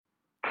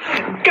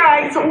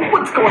Guys,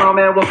 what's going on,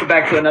 man? Welcome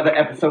back to another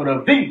episode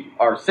of the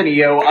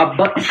Arsenio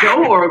Butt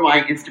Show, or my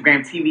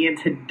Instagram TV. And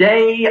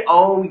today,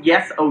 oh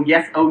yes,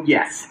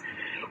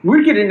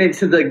 we're getting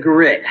into the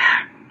grit.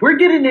 We're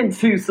getting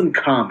into some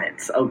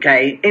comments,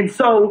 okay? And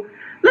so,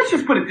 let's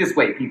just put it this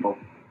way, people.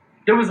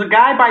 There was a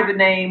guy by the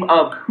name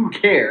of Who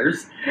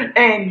Cares,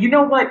 and you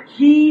know what?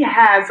 He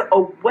has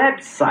a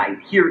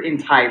website here in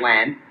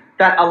Thailand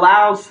that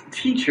allows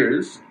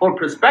teachers or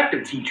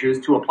prospective teachers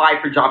to apply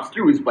for jobs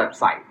through his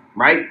website,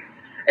 right?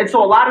 And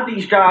so a lot of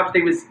these jobs,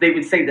 they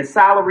would say the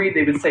salary,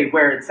 they would say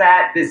where it's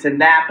at, this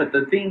and that. But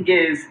the thing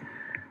is,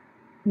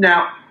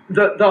 now,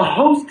 the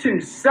host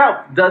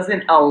himself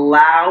doesn't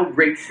allow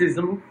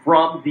racism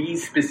from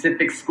these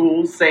specific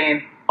schools,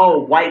 saying, oh,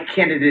 white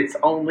candidates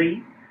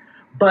only.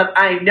 But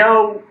I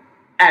know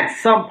at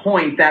some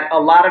point that a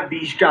lot of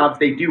these jobs,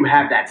 they do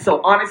have that.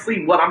 So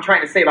honestly, what I'm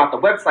trying to say about the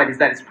website is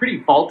that it's pretty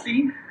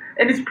faulty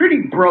and it's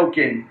pretty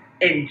broken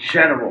in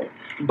general.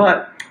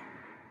 But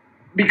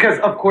because,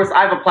 of course,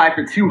 I've applied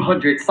for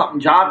 200-something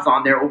jobs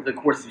on there over the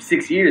course of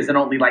 6 years, and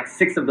only like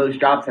 6 of those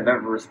jobs have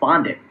ever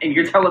responded. And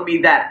you're telling me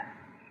that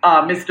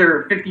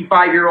Mr.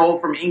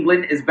 55-year-old from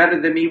England is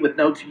better than me with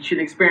no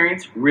teaching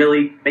experience?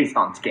 Really? Based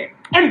on skin.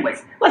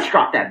 Anyways, let's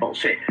drop that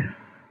bullshit.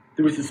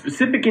 There was a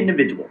specific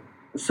individual.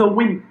 So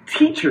when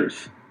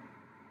teachers,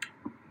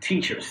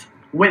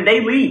 when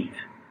they leave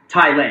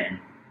Thailand,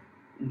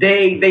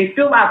 they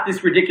fill out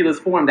this ridiculous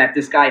form that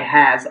this guy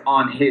has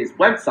on his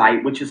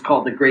website, which is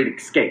called The Great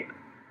Escape.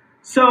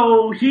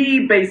 So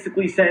he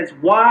basically says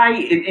why,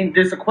 and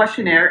there's a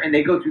questionnaire, and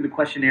they go through the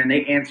questionnaire and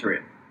they answer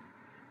it.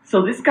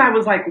 So this guy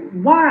was like,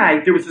 why?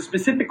 There was a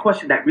specific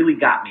question that really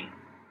got me.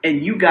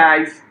 And you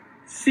guys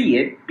see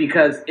it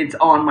because it's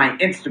on my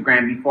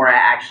Instagram before I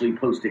actually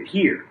post it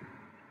here.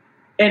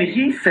 And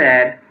he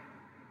said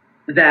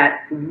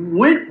that,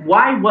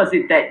 why was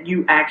it that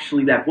you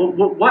actually left?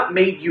 What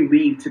made you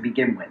leave to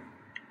begin with?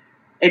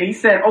 And he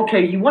said,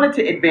 okay, he wanted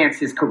to advance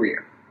his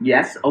career.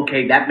 Yes,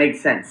 okay, that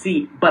makes sense.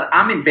 See, but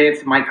I'm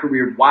advancing my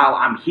career while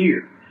I'm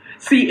here.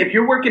 See, if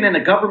you're working in a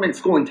government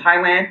school in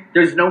Thailand,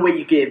 there's no way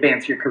you can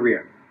advance your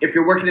career. If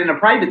you're working in a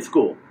private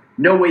school,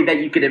 no way that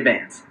you could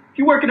advance. If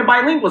you work in a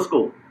bilingual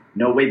school,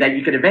 no way that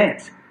you could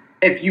advance.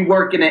 If you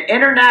work in an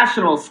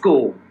international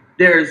school,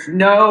 there's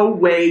no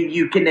way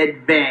you can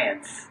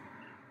advance.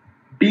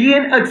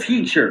 Being a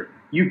teacher,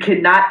 you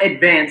cannot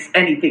advance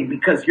anything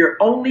because you're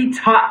only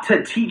taught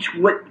to teach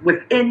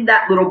within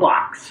that little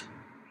box.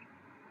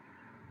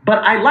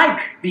 But I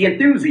like the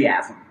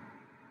enthusiasm.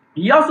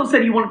 He also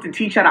said he wanted to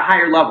teach at a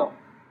higher level.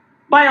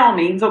 By all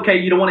means, okay,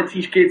 you don't want to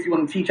teach kids, you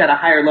want to teach at a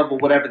higher level,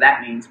 whatever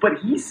that means. But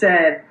he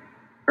said,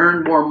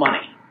 earn more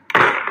money.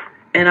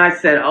 And I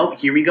said, oh,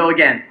 here we go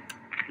again.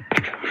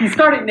 He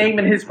started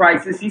naming his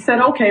prices. He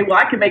said, okay, well,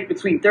 I can make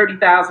between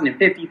 $30,000 and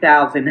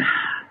 $50,000.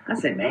 I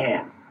said,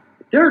 man,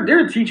 there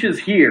are teachers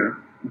here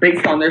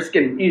based on their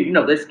skin,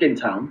 their skin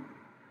tone.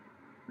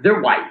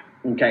 They're white,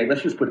 okay?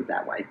 Let's just put it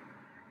that way.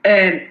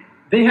 And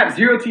they have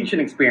zero teaching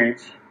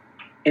experience,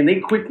 and they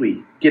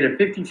quickly get a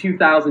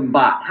 52,000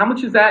 baht. How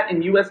much is that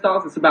in U.S.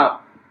 dollars? It's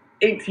about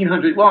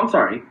 1,700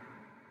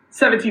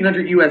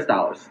 U.S.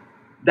 dollars.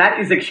 That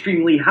is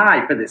extremely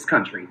high for this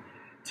country.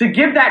 To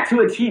give that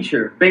to a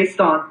teacher based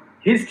on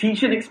his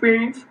teaching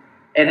experience,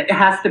 and it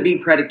has to be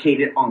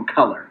predicated on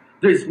color.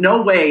 There's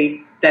no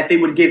way that they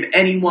would give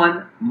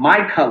anyone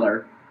my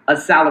color a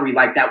salary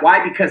like that.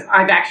 Why? Because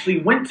I've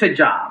actually went to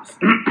jobs.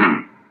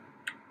 And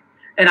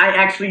I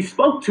actually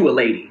spoke to a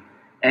lady,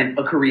 and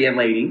a Korean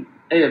lady,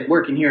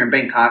 working here in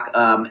Bangkok.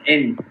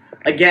 And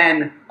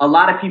again, a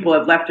lot of people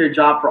have left her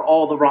job for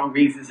all the wrong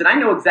reasons. And I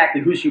know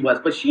exactly who she was,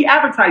 but she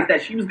advertised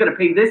that she was going to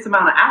pay this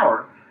amount an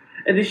hour.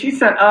 And then she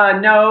said,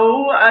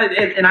 no.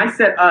 And I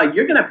said,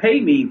 you're going to pay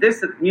me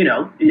this, you're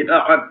going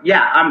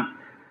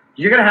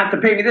to have to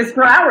pay me this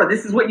per hour.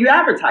 This is what you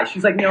advertise.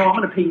 She's like, no, I'm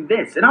going to pay you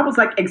this. And I was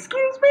like,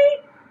 excuse me?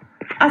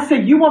 I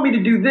said, you want me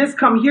to do this?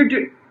 Come here,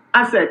 do.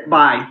 I said,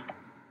 bye.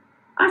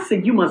 I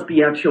said, you must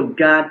be out your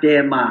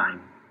goddamn mind.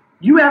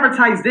 You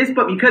advertise this,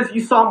 but because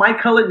you saw my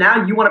color,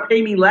 now you want to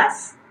pay me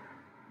less?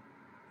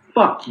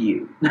 Fuck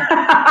you.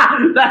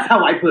 That's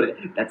how I put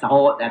it. That's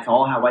all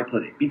how I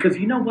put it. Because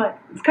you know what?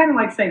 It's kind of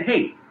like saying,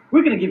 hey,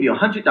 we're going to give you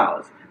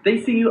 $100. They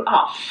see you,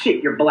 oh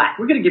shit, you're black.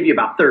 We're going to give you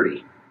about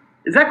 30.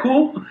 Is that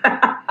cool?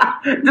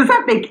 Does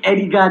that make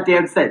any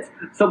goddamn sense?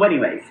 So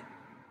anyways,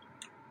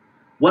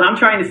 what I'm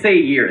trying to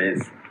say here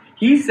is,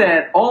 he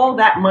said all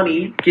that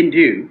money can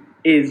do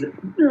is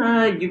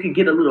you could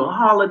get a little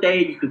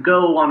holiday, you could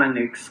go on an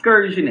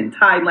excursion in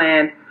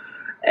Thailand,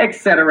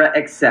 etc.,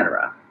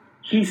 etc.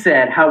 He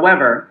said,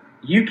 however,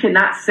 you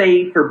cannot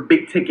save for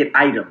big ticket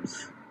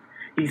items.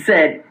 He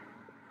said,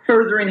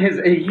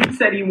 he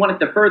said he wanted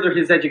to further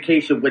his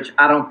education, which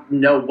I don't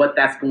know what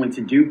that's going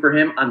to do for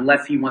him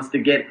unless he wants to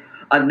get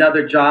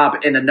another job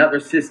in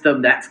another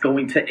system that's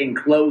going to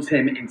enclose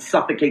him and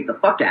suffocate the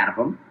fuck out of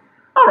him.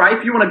 All right,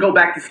 if you want to go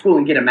back to school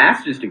and get a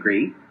master's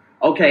degree,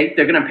 okay,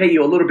 they're going to pay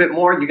you a little bit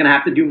more. You're going to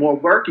have to do more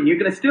work, and you're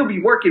going to still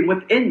be working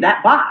within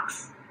that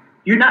box.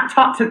 You're not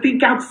taught to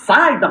think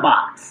outside the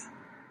box.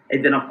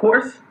 And then, of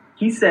course,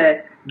 He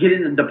said,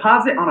 getting a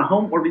deposit on a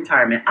home or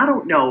retirement. I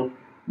don't know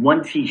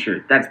one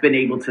teacher that's been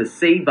able to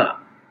save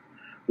up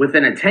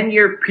within a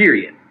 10-year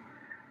period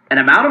an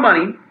amount of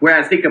money,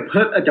 whereas they could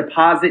put a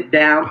deposit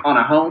down on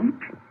a home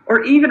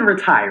or even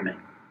retirement.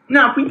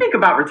 Now, if we think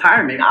about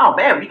retirement, oh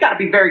man, we got to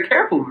be very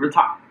careful with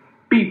retirement.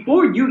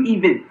 Before you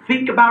even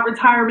think about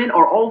retirement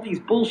or all these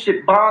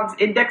bullshit bonds,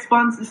 index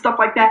funds, and stuff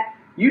like that,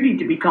 you need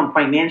to become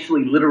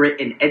financially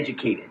literate and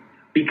educated.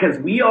 Because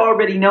we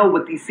already know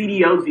what these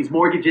CDOs, these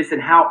mortgages,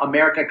 and how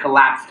America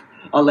collapsed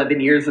 11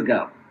 years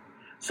ago.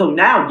 So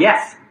now,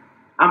 yes,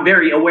 I'm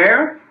very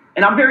aware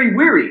and I'm very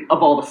weary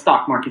of all the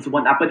stock markets and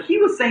whatnot. But he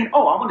was saying,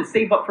 oh, I want to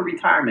save up for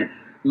retirement.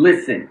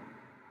 Listen,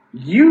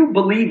 you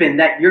believe in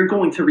that you're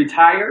going to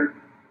retire.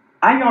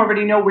 I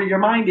already know where your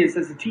mind is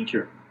as a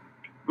teacher.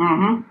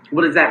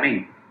 What does that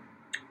mean?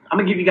 I'm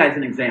going to give you guys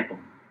an example.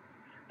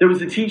 There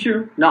was a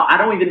teacher. No, I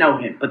don't even know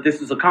him. But this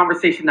was a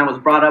conversation that was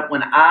brought up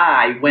when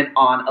I went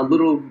on a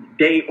little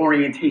day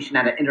orientation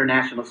at an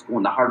international school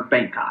in the heart of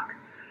Bangkok.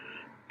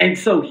 And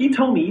so he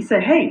told me, he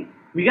said, hey,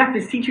 we got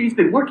this teacher. He's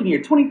been working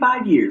here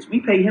 25 years. We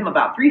pay him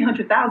about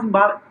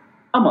 $300,000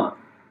 a month,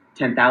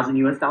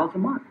 $10,000 a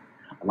month.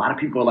 A lot of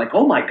people are like,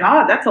 oh my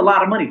God, that's a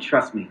lot of money.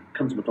 Trust me, it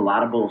comes with a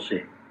lot of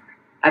bullshit.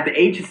 At the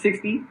age of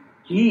 60,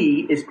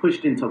 he is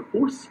pushed into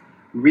forced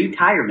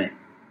retirement.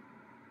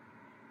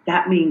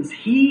 That means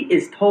he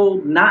is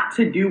told not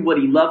to do what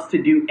he loves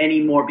to do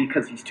anymore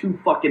because he's too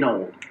fucking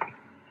old.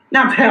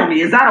 Now tell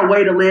me, is that a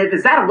way to live?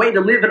 Is that a way to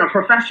live in a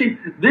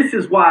profession? This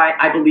is why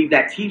I believe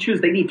that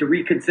teachers, they need to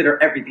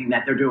reconsider everything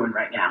that they're doing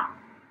right now.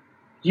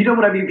 You know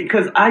what I mean?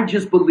 Because I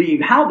just believe,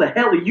 how the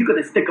hell are you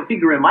going to stick a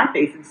finger in my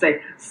face and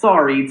say,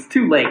 sorry, it's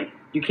too late.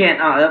 You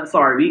can't, I'm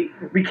sorry,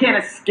 we can't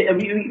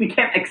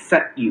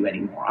accept you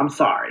anymore. I'm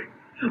sorry.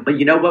 But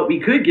you know what? We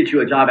could get you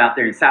a job out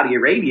there in Saudi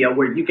Arabia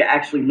where you could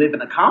actually live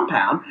in a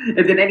compound.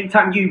 And then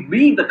anytime you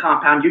leave the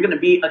compound, you're going to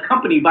be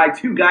accompanied by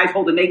two guys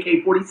holding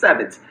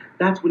AK-47s.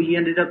 That's what he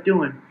ended up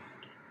doing.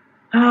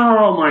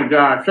 Oh my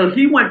God. So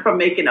he went from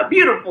making a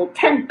beautiful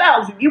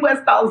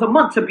 $10,000 a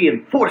month to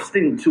being forced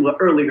into an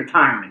early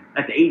retirement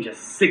at the age of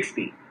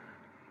 60.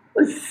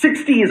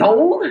 60 is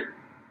old?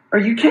 Are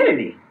you kidding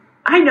me?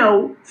 I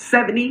know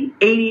 70,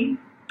 80,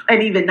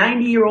 and even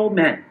 90-year-old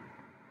men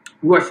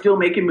who are still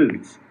making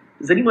movies.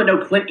 Does anyone know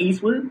Clint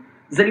Eastwood?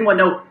 Does anyone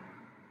know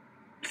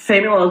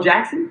Samuel L.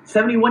 Jackson?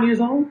 71 years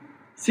old?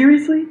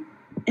 Seriously?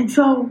 And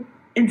so,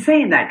 in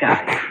saying that,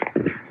 guys,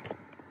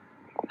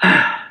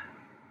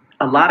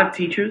 a lot of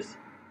teachers,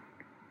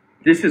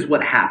 this is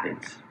what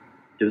happens.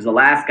 There was the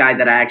last guy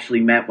that I actually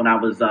met when I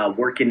was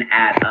working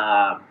at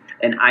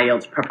an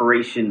IELTS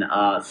preparation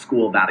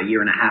school about a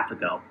year and a half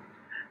ago.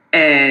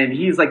 And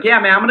he's like,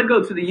 yeah, man, I'm going to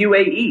go to the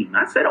UAE. And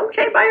I said,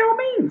 okay, by all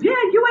means. Yeah,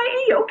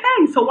 UAE,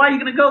 okay. So why are you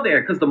going to go there?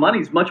 Because the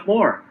money's much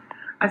more.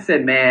 I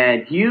said,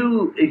 man,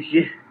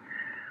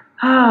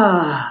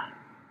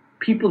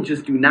 people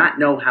just do not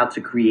know how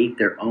to create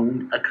their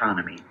own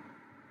economy.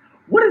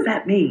 What does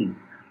that mean?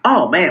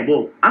 Oh, man,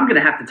 well, I'm going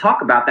to have to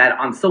talk about that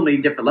on so many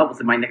different levels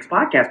in my next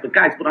podcast. But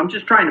guys, what I'm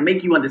just trying to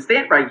make you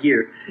understand right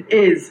here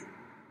is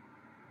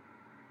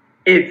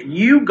if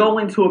you go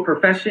into a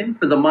profession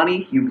for the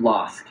money, you've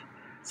lost.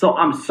 So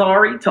I'm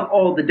sorry to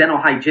all the dental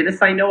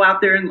hygienists I know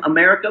out there in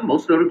America,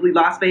 most notably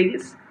Las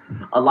Vegas.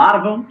 A lot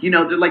of them,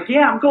 they're like,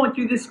 yeah, I'm going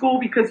through this school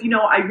because,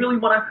 I really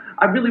want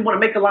to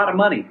make a lot of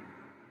money.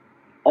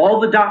 All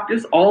the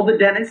doctors, all the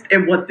dentists,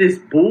 and what this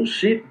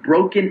bullshit,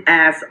 broken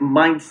ass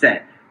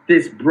mindset,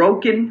 this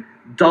broken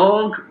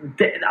dog,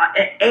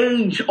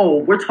 age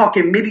old, we're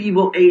talking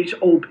medieval age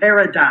old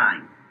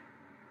paradigm.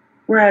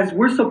 Whereas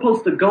we're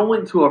supposed to go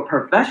into a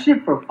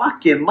profession for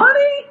fucking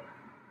money.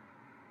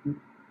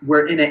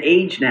 We're in an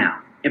age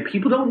now, and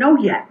people don't know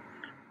yet,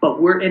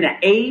 but we're in an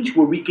age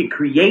where we can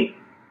create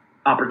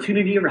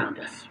opportunity around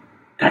us.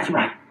 That's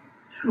right.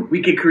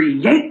 We can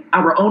create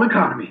our own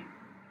economy.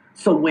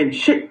 So when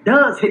shit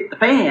does hit the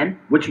fan,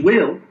 which it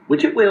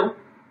will,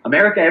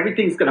 America,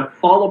 everything's going to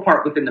fall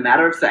apart within the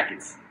matter of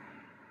seconds.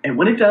 And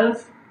when it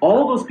does,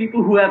 all those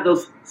people who have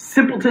those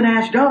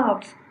simpleton-ass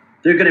jobs,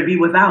 they're going to be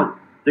without.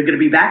 They're going to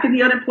be back in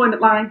the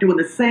unemployment line doing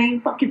the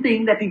same fucking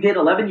thing that they did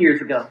 11 years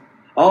ago.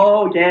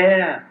 Oh,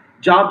 yeah.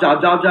 Job.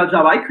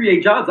 I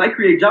create jobs,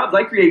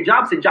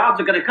 and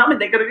jobs are going to come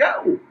and they're going to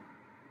go.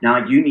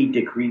 Now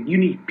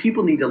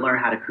people need to learn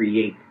how to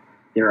create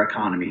their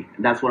economy.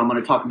 And that's what I'm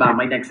going to talk about in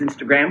my next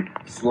Instagram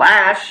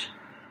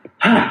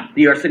 /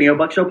 the Arsenio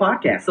Buck Show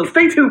podcast. So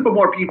stay tuned for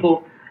more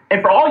people.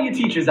 And for all you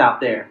teachers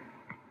out there,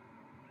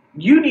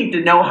 you need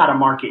to know how to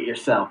market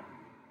yourself.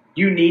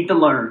 You need to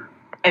learn.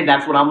 And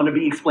that's what I'm going to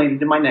be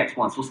explaining in my next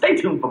one. So stay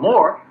tuned for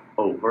more.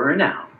 Over and out.